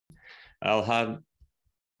I'll have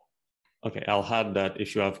that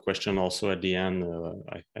if you have questions also at the end.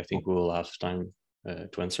 I think we will have time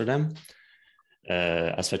to answer them.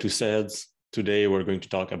 As Fatou said, today we're going to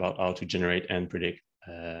talk about how to generate and predict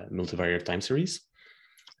multivariate time series,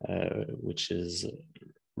 which is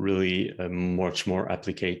really much more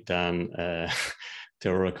applicable than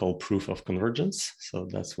theoretical proof of convergence. So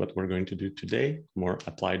that's what we're going to do today, more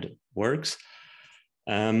applied works.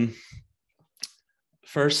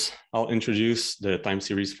 First, I'll introduce the time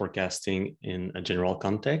series forecasting in a general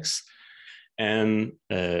context, and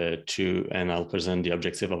I'll present the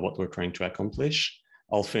objective of what we're trying to accomplish.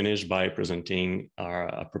 I'll finish by presenting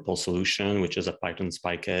our proposed solution, which is a Python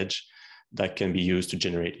package that can be used to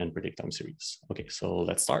generate and predict time series. Okay, so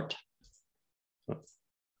let's start.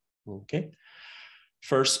 Okay.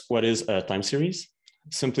 First, what is a time series?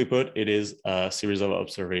 Simply put, it is a series of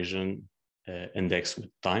observation indexed with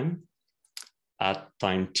time. At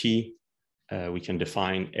time t, we can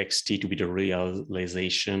define xt to be the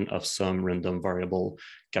realization of some random variable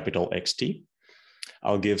capital Xt.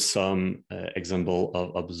 I'll give some example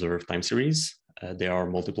of observed time series. There are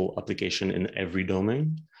multiple applications in every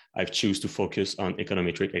domain. I've chosen to focus on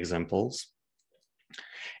econometric examples.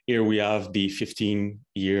 Here we have the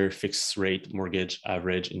 15-year fixed rate mortgage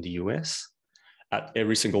average in the US. At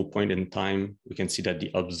every single point in time, we can see that the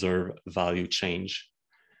observed value change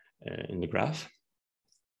in the graph.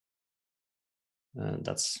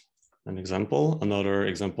 That's an example. Another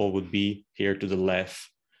example would be here to the left,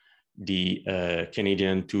 the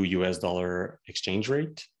Canadian to US dollar exchange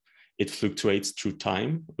rate. It fluctuates through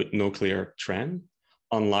time with no clear trend.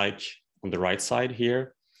 Unlike on the right side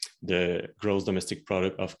here, the gross domestic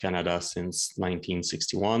product of Canada since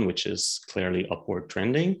 1961, which is clearly upward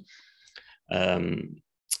trending. And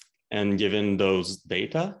given those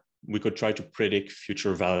data, we could try to predict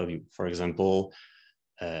future value. For example,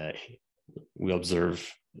 we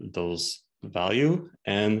observe those value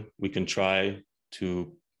and we can try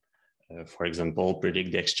to, for example,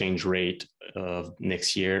 predict the exchange rate of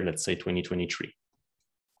next year, let's say 2023.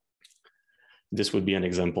 This would be an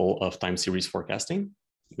example of time series forecasting,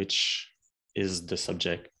 which is the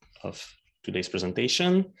subject of today's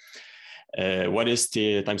presentation. What is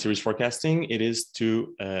the time series forecasting? It is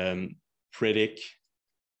to predict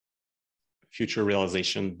future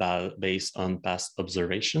realization based on past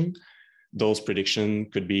observation. Those predictions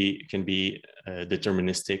can be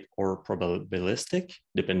deterministic or probabilistic,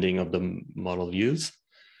 depending on the model used.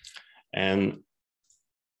 And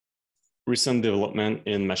recent development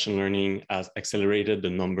in machine learning has accelerated the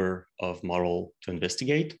number of models to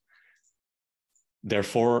investigate.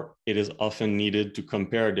 Therefore, it is often needed to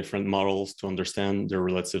compare different models to understand their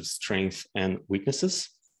relative strengths and weaknesses.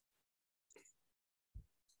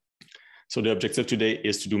 So the objective today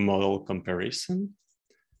is to do model comparison.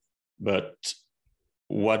 But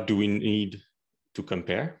what do we need to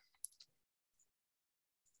compare?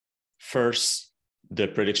 First, the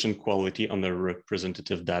prediction quality on the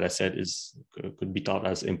representative data set could be thought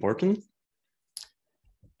as important.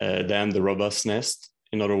 Then the robustness,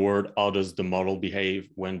 in other words, how does the model behave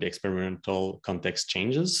when the experimental context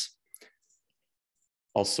changes?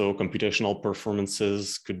 Also, computational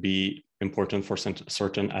performances could be important for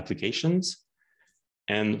certain applications.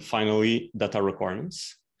 And finally, data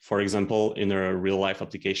requirements. For example, in a real-life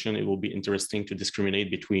application, it will be interesting to discriminate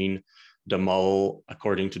between the model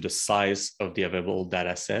according to the size of the available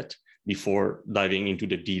data set before diving into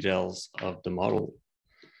the details of the model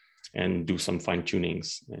and do some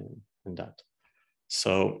fine-tunings in that.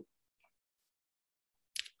 So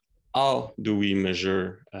how do we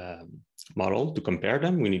measure model to compare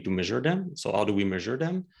them? We need to measure them. So how do we measure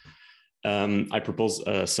them? I propose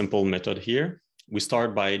a simple method here. We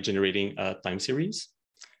start by generating a time series.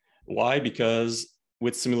 Why? Because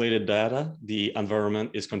with simulated data, the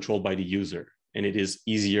environment is controlled by the user, and it is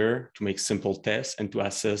easier to make simple tests and to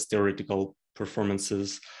assess theoretical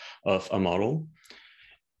performances of a model.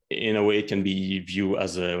 In a way, it can be viewed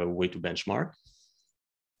as a way to benchmark.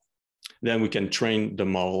 Then we can train the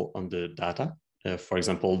model on the data, for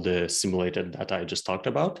example, the simulated data I just talked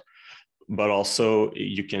about, but also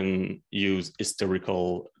you can use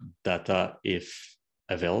historical data if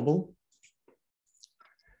available.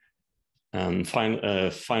 And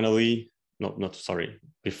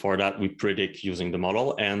before that, we predict using the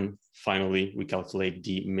model. And finally, we calculate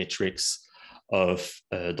the metrics of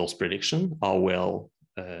those predictions, how well,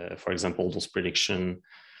 for example, those predictions,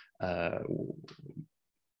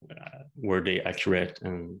 were they accurate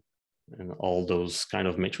and all those kind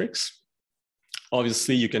of metrics.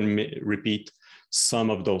 Obviously, you can repeat some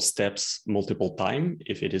of those steps multiple times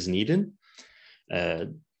if it is needed.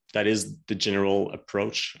 That is the general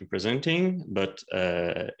approach I'm presenting, but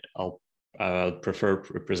I'll prefer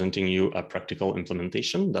presenting you a practical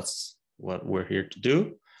implementation. That's what we're here to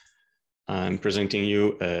do. I'm presenting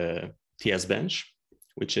you a TS bench,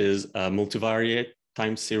 which is a multivariate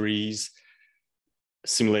time series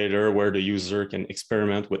simulator where the user can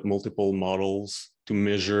experiment with multiple models to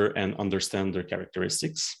measure and understand their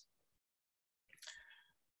characteristics.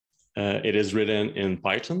 It is written in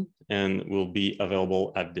Python and will be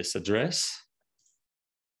available at this address.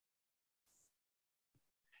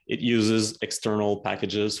 It uses external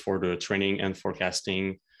packages for the training and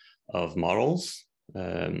forecasting of models.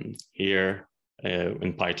 Here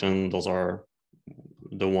in Python, those are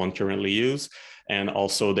the one currently used. And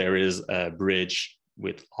also there is a bridge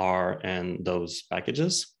with R and those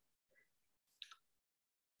packages.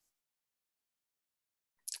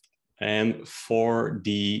 And for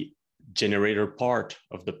the generator part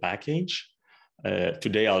of the package,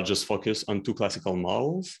 today I'll just focus on two classical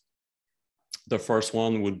models. The first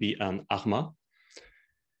one would be an ARMA.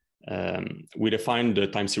 We define the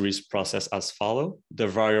time series process as follows. The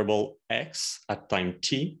variable X at time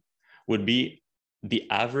T would be the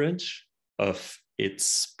average of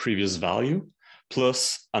its previous value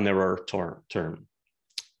plus an error term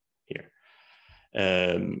here.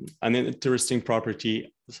 An interesting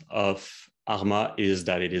property of ARMA is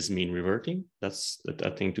that it is mean reverting. That's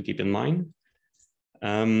a thing to keep in mind.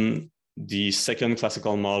 The second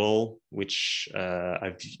classical model, which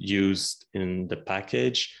I've used in the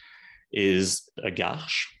package, is a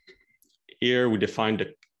Garch. Here we define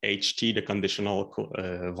the HT, the conditional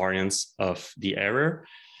variance of the error.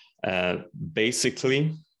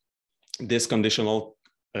 Basically, this conditional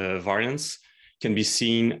variance can be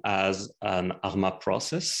seen as an ARMA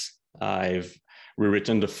process. I've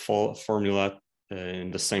rewritten the full formula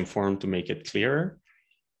in the same form to make it clearer.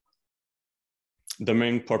 The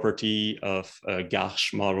main property of a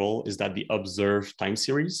Garch model is that the observed time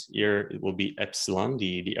series, here it will be epsilon,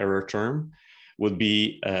 the error term, would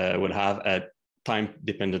have a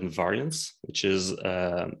time-dependent variance, which is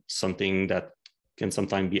something that can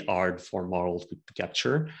sometimes be hard for models to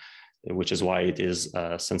capture, which is why it is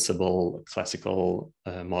a sensible classical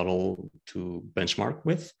model to benchmark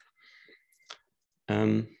with.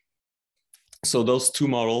 So those two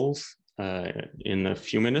models, in a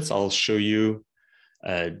few minutes, I'll show you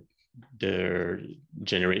their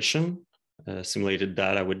generation, simulated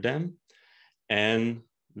data with them. And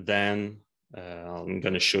then I'm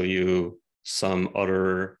going to show you some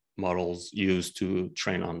other models used to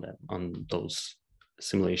train on them, on those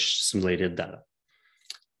simulated data.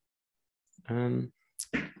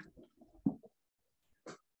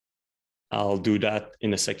 I'll do that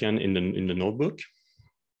in a second in the notebook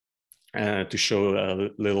to show a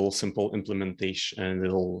little simple implementation,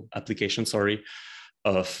 little application, sorry,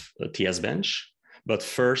 of a TS bench. But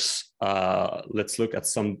first, let's look at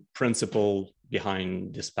some principle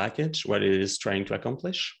behind this package, what it is trying to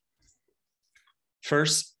accomplish.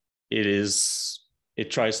 First, it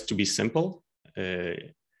tries to be simple.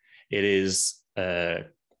 It is well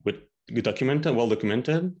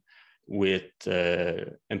documented with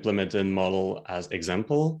implemented model as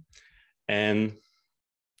example, and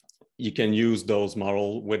you can use those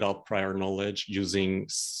models without prior knowledge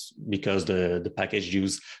because the package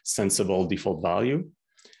use sensible default value.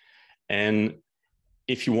 And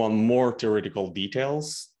if you want more theoretical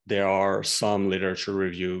details, there are some literature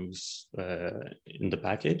reviews in the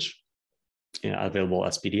package, available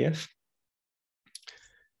as PDF.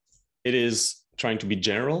 It is trying to be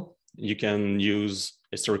general. You can use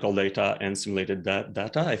historical data and simulated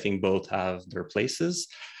data. I think both have their places.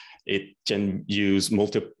 It can use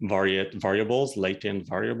multivariate variables, latent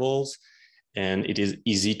variables, and it is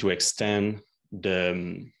easy to extend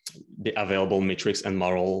the available metrics and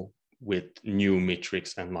model with new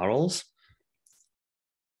metrics and models.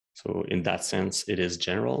 So in that sense, it is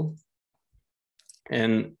general.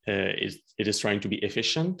 And it is trying to be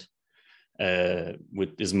efficient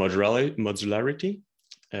with this modularity.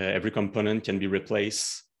 Every component can be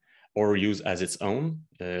replaced or used as its own,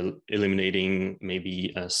 eliminating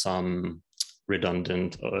maybe some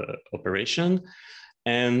redundant operation.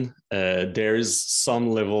 And there is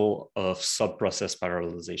some level of sub-process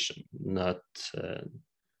parallelization, not a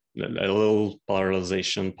little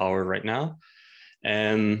parallelization power right now.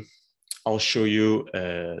 And I'll show you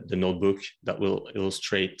the notebook that will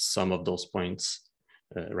illustrate some of those points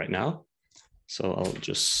right now. So I'll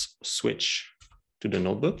just switch to the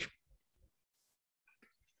notebook.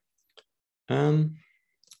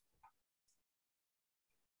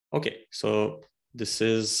 Okay, so this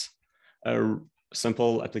is a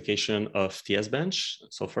simple application of TS bench.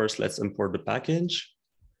 So first, let's import the package.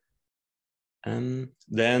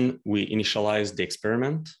 Then we initialize the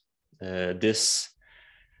experiment. This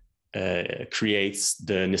creates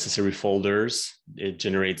the necessary folders. It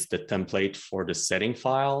generates the template for the setting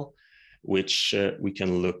file, which we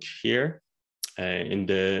can look here. In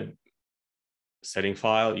the setting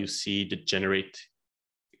file, you see the generate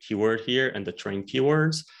keyword here and the train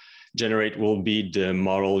keywords. Generate will be the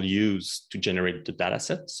model used to generate the data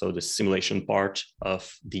set, so the simulation part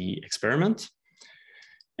of the experiment.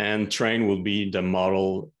 And train will be the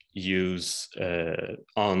model used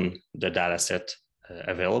on the data set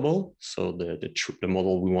available, so the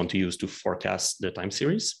model we want to use to forecast the time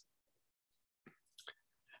series.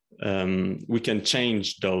 We can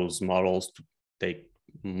change those models to take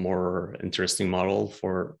more interesting model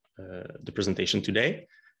for the presentation today.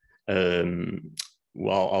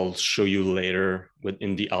 Well, I'll show you later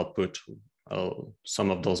within the output some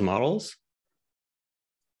of those models.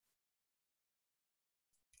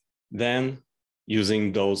 Then,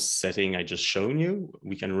 using those settings I just shown you,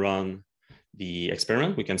 we can run the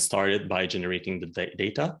experiment. We can start it by generating the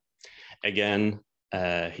data. Again,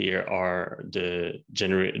 here are the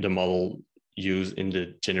model used in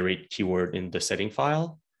the generate keyword in the setting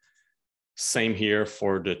file. Same here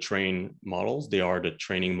for the train models. They are the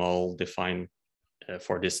training model defined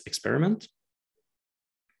for this experiment.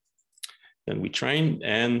 Then we train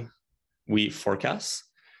and we forecast.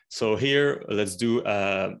 So here, let's do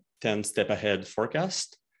a 10-step ahead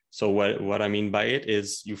forecast. So what I mean by it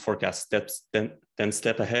is you forecast 10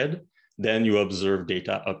 steps ahead, then you observe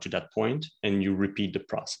data up to that point and you repeat the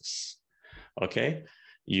process. Okay,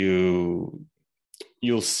 you'll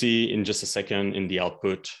see in just a second in the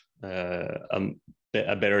output a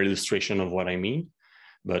better illustration of what I mean.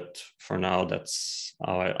 But for now, that's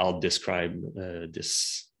how I'll describe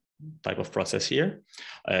this type of process here.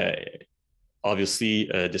 Obviously,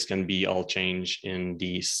 this can be all changed in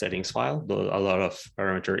the settings file, though a lot of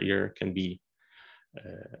parameter here can be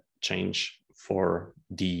changed for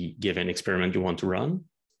the given experiment you want to run.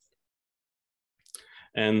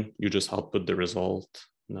 And you just output the result,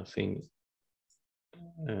 nothing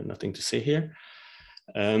to say here.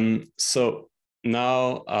 So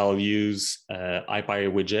now I'll use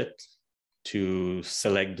IPy widget to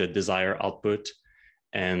select the desired output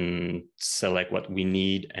and select what we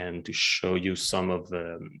need, and to show you some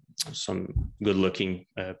good-looking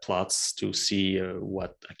plots to see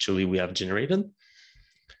what actually we have generated.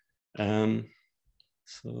 So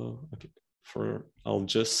okay, I'll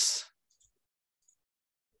just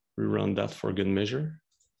rerun that for good measure.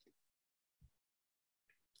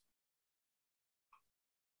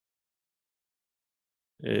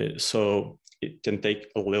 So it can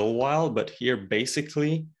take a little while, but here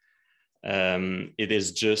basically it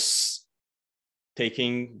is just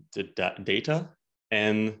taking the data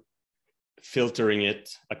and filtering it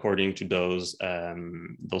according to those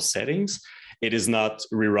settings. It is not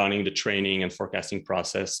rerunning the training and forecasting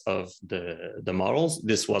process of the models.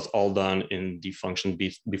 This was all done in the function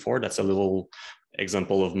before. That's a little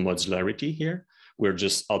example of modularity here. We're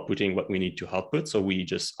just outputting what we need to output. So we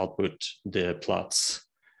just output the plots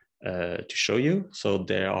to show you. So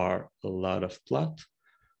there are a lot of plots.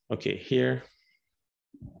 Okay, here,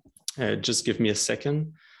 just give me a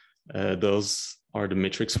second. Those are the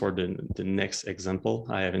metrics for the next example.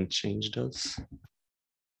 I haven't changed those.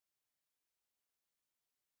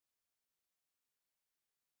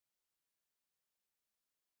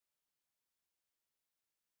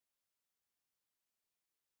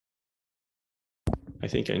 I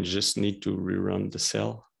think I just need to rerun the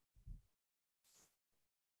cell.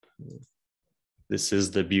 This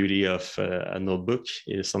is the beauty of a notebook.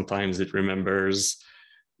 Sometimes it remembers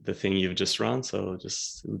the thing you've just run. So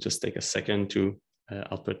it'll just take a second to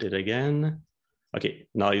output it again. Okay,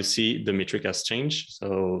 now you see the metric has changed.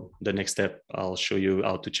 So the next step, I'll show you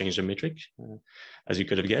how to change the metric, as you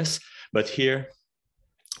could have guessed. But here,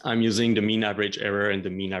 I'm using the mean average error and the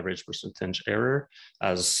mean average percentage error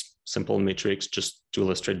as simple metrics just to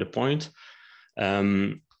illustrate the point.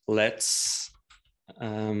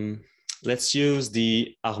 Let's use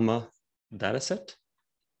the ARMA dataset.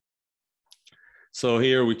 So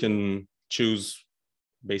here we can choose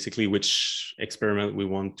basically which experiment we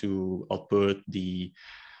want to output.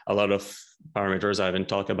 A lot of parameters I haven't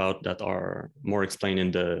talked about that are more explained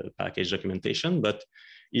in the package documentation, but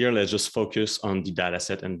here let's just focus on the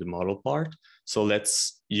dataset and the model part. So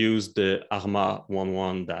let's use the ARMA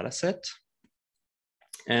 11 dataset.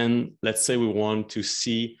 And let's say we want to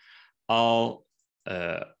see how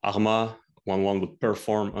ARMA 11 would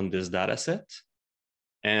perform on this dataset,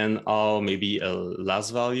 and how maybe a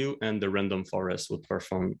last value and the random forest would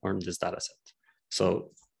perform on this dataset.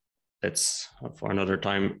 So let's, for another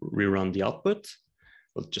time, rerun the output.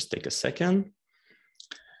 We'll just take a second.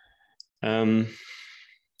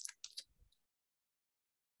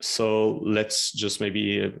 So let's just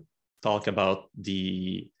maybe talk about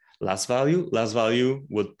the last value. Last value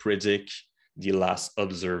would predict the last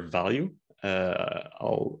observed value.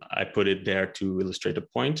 I put it there to illustrate a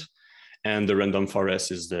point. And the random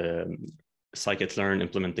forest is the scikit-learn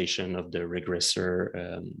implementation of the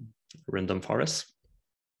regressor random forest.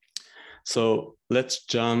 So let's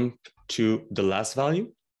jump to the last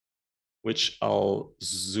value, which I'll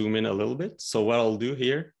zoom in a little bit. So what I'll do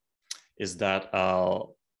here is that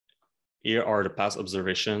here are the past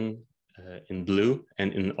observation in blue,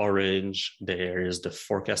 and in orange, there is the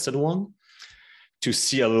forecasted one. To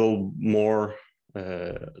see a little more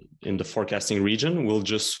in the forecasting region, we'll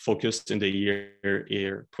just focus in the year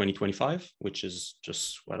 2025, which is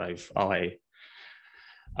just what how I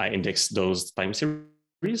indexed those time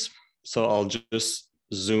series. So I'll just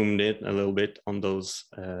zoom in a little bit on those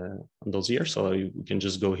years. So you can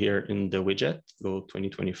just go here in the widget, go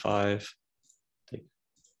 2025,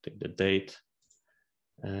 take the date,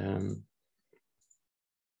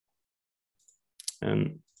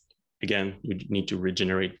 and again, you need to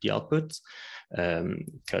regenerate the output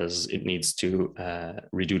because it needs to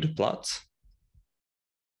redo the plot.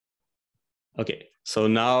 Okay, so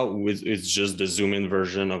now it's just the zoom-in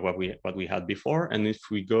version of what we had before. And if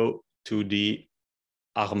we go to the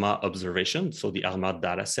ARMA observation, so the ARMA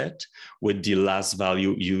data set with the last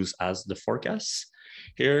value used as the forecast.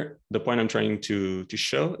 Here, the point I'm trying to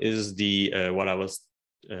show is the what I was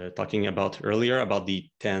talking about earlier about the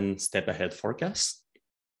 10 step ahead forecast.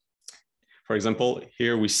 For example,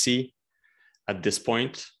 here we see at this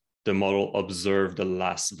point, the model observed the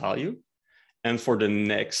last value. And for the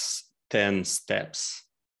next 10 steps,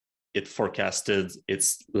 it forecasted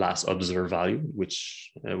its last observed value,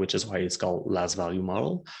 which is why it's called last value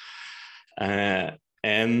model.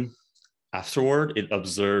 And afterward, it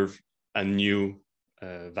observed a new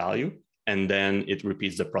value, and then it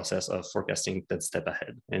repeats the process of forecasting that step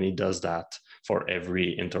ahead. And it does that for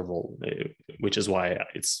every interval, which is why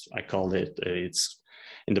I called it, it's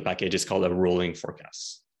in the package, it's called a rolling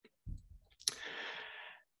forecast.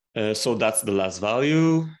 So that's the last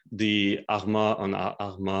value. The ARMA on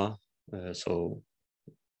ARMA, so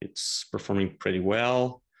it's performing pretty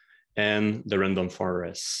well. And the random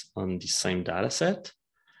forest on the same data set.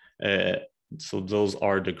 So those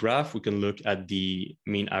are the graph. We can look at the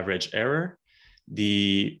mean average error.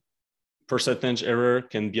 The percentage error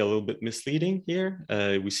can be a little bit misleading here.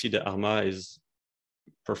 We see the ARMA is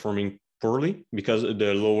performing poorly because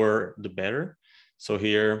the lower, the better. So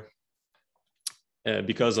here,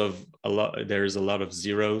 because of there is a lot of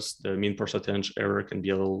zeros, the mean percentage error can be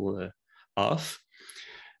a little off.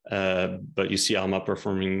 But you see ARMA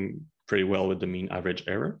performing pretty well with the mean average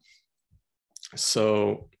error.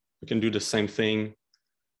 So we can do the same thing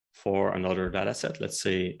for another data set. Let's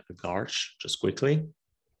say a GARCH, just quickly.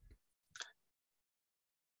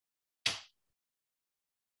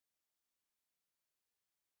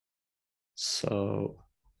 So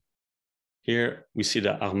here we see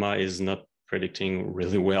that ARMA is not predicting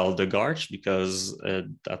really well the GARCH because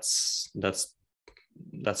that's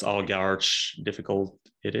how GARCH difficult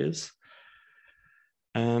it is.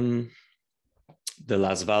 The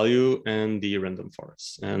last value and the random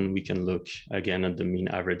forest. And we can look again at the mean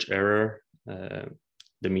average error.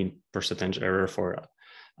 The mean percentage error for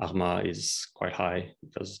ARMA is quite high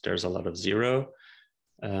because there's a lot of zero.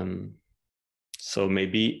 So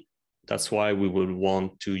maybe that's why we would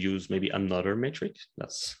want to use maybe another metric.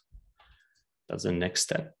 That's the next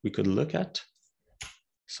step we could look at.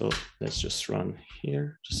 So let's just run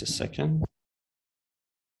here, just a second.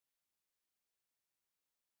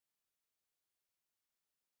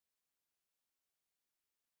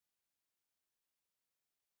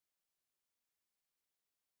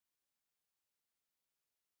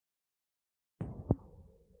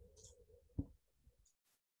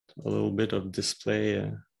 A little bit of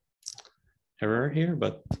display error here,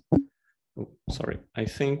 but oh, sorry, I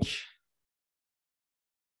think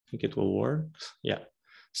it will work. Yeah.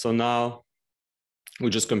 So now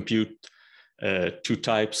we just compute two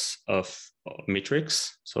types of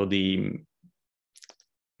metrics. So the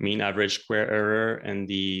mean average square error and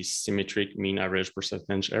the symmetric mean average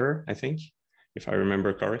percentage error, I think, if I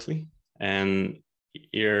remember correctly. And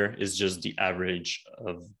here is just the average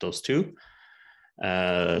of those two.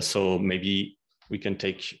 So maybe we can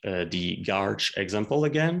take the GARCH example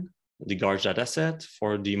again, the GARCH dataset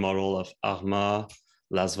for the model of ARMA,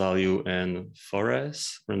 last value, and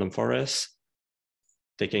forest, random forest,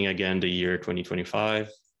 taking again the year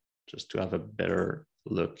 2025, just to have a better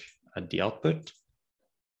look at the output.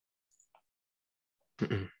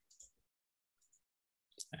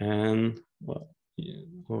 And well, yeah,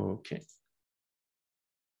 okay.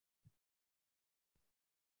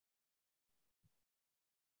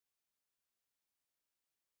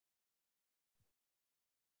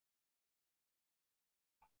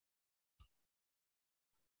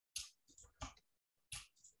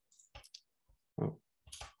 Oh,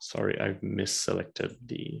 sorry, I've misselected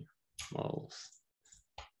the models.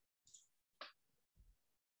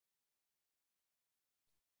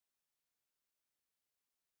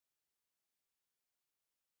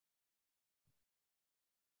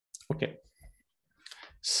 Okay,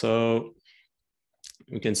 so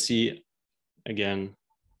we can see again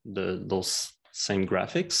those same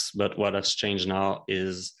graphics, but what has changed now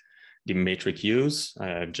is the metric use.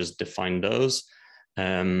 I've just defined those.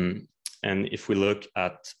 And if we look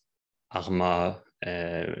at ARMA,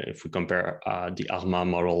 if we compare the ARMA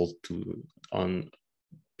model to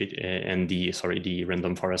the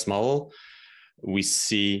random forest model, we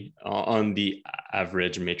see on the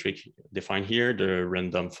average metric defined here, the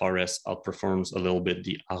random forest outperforms a little bit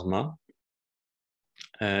the ARMA.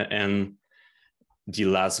 And the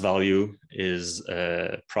last value is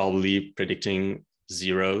probably predicting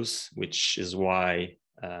zeros, which is why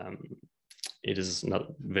it is not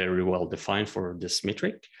very well defined for this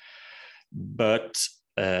metric. But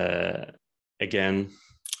again,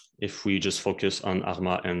 if we just focus on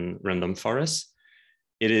ARMA and random forest,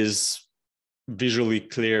 it is visually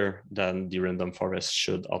clear that the random forest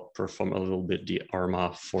should outperform a little bit the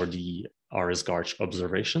ARMA for the RS-Garch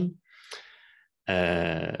observation.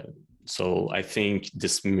 So I think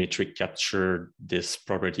this metric captured this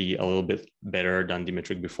property a little bit better than the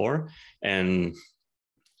metric before. And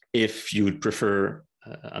if you would prefer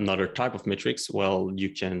another type of metrics, well,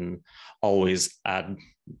 you can always add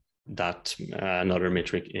that another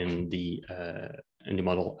metric in the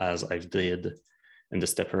model, as I did in the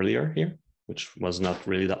step earlier here, which was not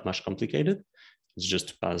really that much complicated. It's just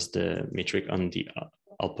to pass the metric on the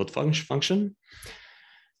output function.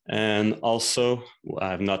 And also,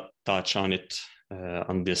 I've not touched on it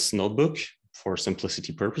on this notebook for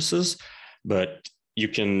simplicity purposes, but you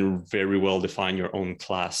can very well define your own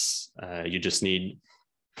class. You just need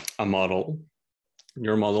a model.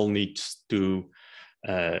 Your model needs to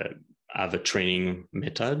have a training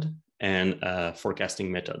method and a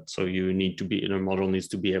forecasting method. So your model needs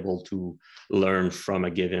to be able to learn from a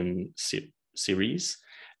given series,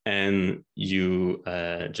 and you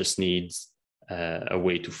just need a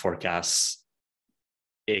way to forecast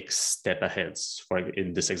X step ahead. For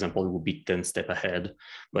in this example, it would be 10 step ahead,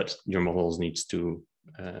 but your models needs to,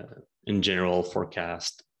 in general,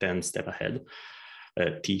 forecast 10 step ahead,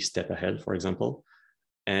 T step ahead, for example.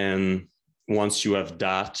 And once you have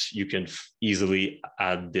that, you can easily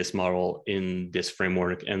add this model in this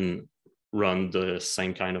framework and run the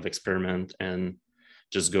same kind of experiment and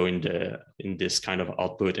just go in this kind of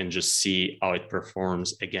output and just see how it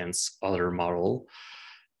performs against other model.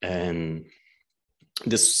 And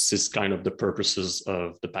this is kind of the purposes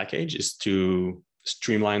of the package, is to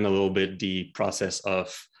streamline a little bit the process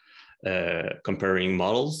of comparing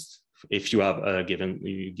models. If you have a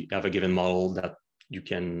given model that you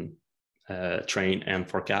can train and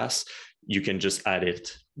forecast, you can just add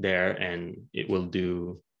it there and it will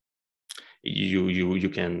do. You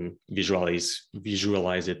can visualize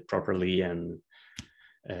it properly and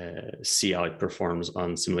see how it performs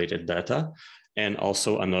on simulated data. And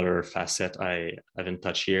also another facet I haven't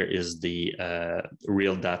touched here is the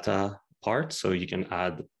real data part. So you can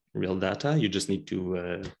add real data. You just need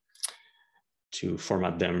to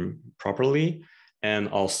format them properly, and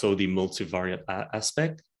also the multivariate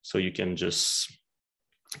aspect. So you can just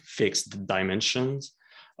fix the dimensions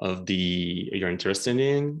of you're interested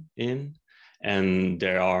in. And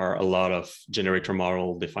there are a lot of generator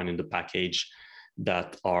models defined in the package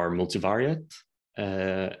that are multivariate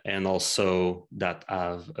and also that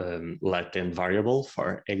have latent variable.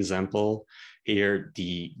 For example, here,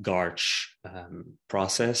 the Garch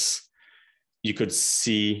process, you could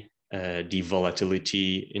see the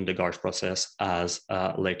volatility in the Garch process as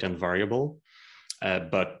a latent variable.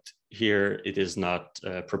 But here it is not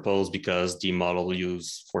proposed because the model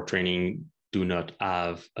used for training do not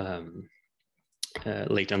have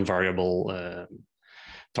latent variable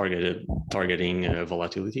targeting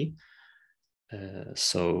volatility.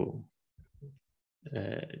 So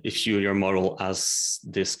if your model has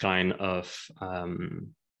this kind of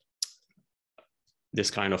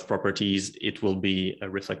properties, it will be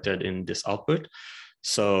reflected in this output.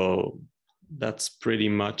 So that's pretty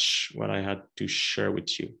much what I had to share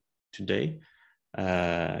with you today.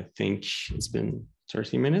 I think it's been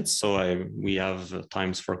 30 minutes. So we have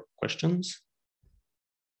times for questions.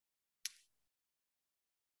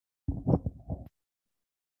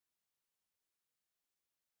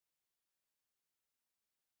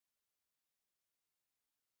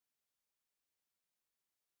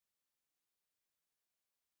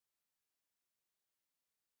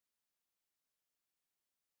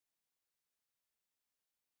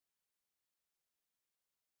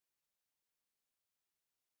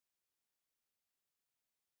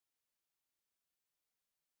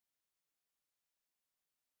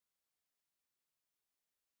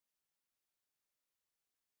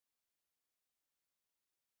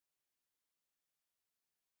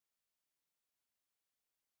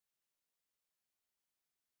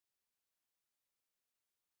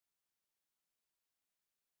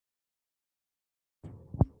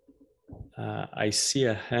 I see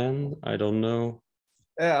a hand. I don't know.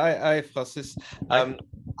 Hi, Francis. Hi.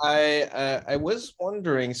 I was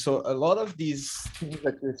wondering, so a lot of these things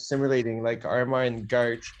that you're simulating, like ARMA and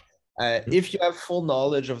GARCH, if you have full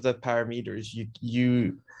knowledge of the parameters, you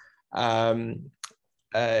kind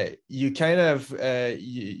of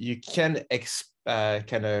you can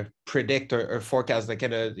kind of predict or forecast, like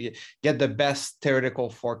kind of get the best theoretical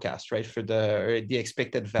forecast, right, for the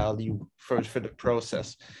expected value for the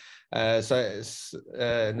process. So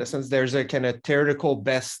in the sense, there's a kind of theoretical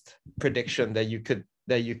best prediction that you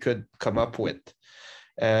could come up with.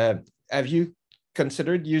 Have you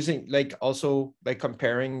considered using, like, also like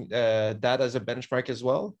comparing that as a benchmark as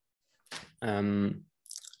well? I'm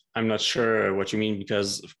not sure what you mean,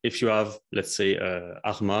 because if you have, let's say,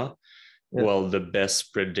 ARMA, Yeah. well, the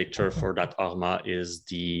best predictor for that ARMA is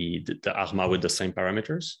the ARMA with the same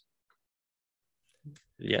parameters.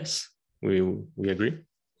 Yes, we agree.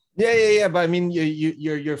 Yeah. But I mean,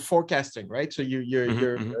 you're forecasting, right? So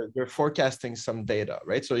you're forecasting some data,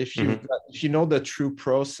 right? So if you know the true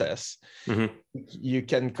process, you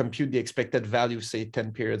can compute the expected value, say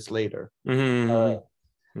 10 periods later.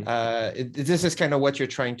 This is kind of what you're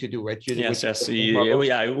trying to do, right? Yes.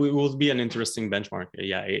 Yeah, it will be an interesting benchmark.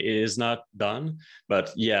 Yeah, it is not done,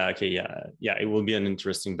 but yeah, okay, yeah, it will be an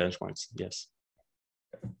interesting benchmark. Yes.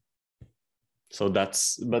 So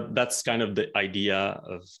that's kind of the idea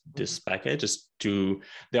of this package, is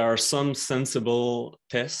there are some sensible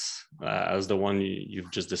tests, as the one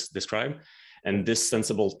you've just described, and this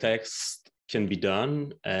sensible test can be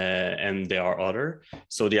done, and there are other.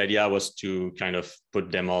 So the idea was to kind of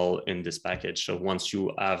put them all in this package. So once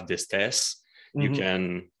you have this test, you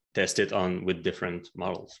can test it with different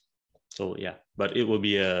models. So yeah, but it will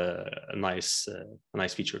be a nice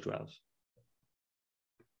feature to have.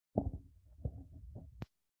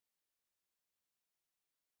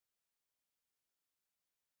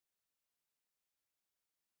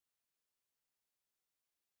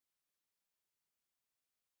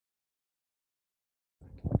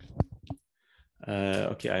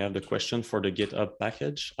 Okay, I have the question for the GitHub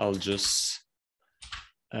package. I'll just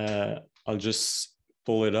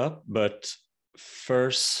pull it up, but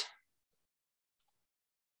first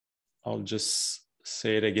I'll just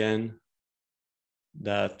say it again,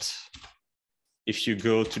 that if you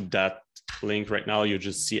go to that link right now, you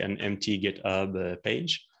just see an empty GitHub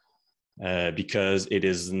page, because it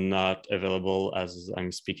is not available as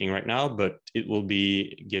I'm speaking right now, but it will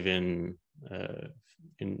be given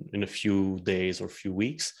in a few days or few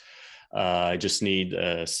weeks. I just need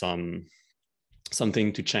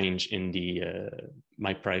something to change in the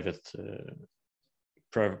my private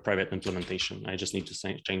implementation. I just need to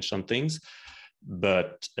change some things,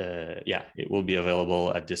 but yeah, it will be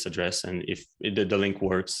available at this address. And if the link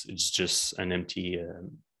works, it's just an empty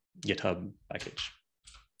GitHub package.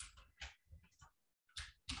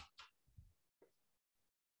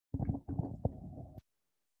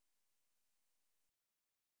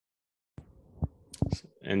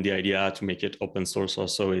 And the idea to make it open source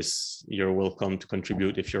also is you're welcome to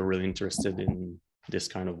contribute if you're really interested in this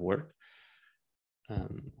kind of work.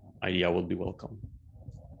 Idea will be welcome.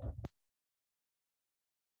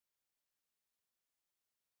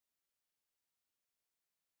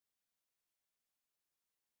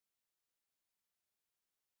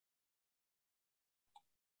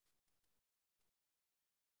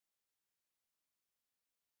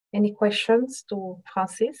 Any questions to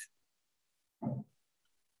Francis?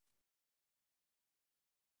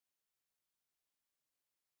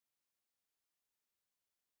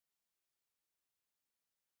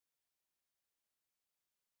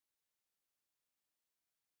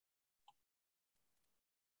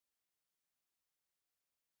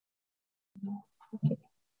 No. Okay.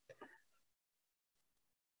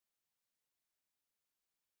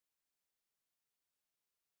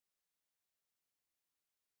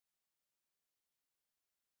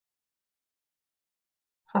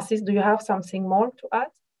 Francis, do you have something more to add?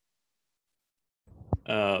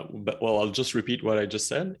 Well, I'll just repeat what I just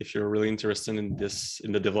said. If you're really interested in this,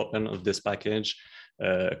 in the development of this package,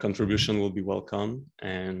 contribution will be welcome.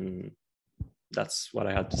 And that's what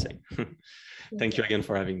I had to say. Thank you again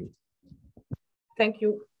for having me. Thank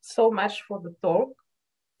you so much for the talk.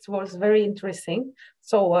 It was very interesting.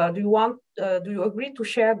 So do you agree to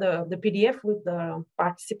share the PDF with the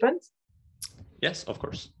participants? Yes, of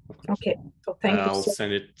course. Okay, so thank you. I'll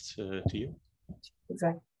send it to you.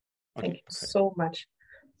 Exactly. Okay, Thank you so much.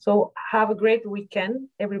 So have a great weekend,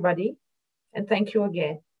 everybody. And thank you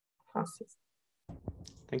again, Francis.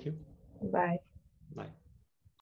 Thank you. Bye.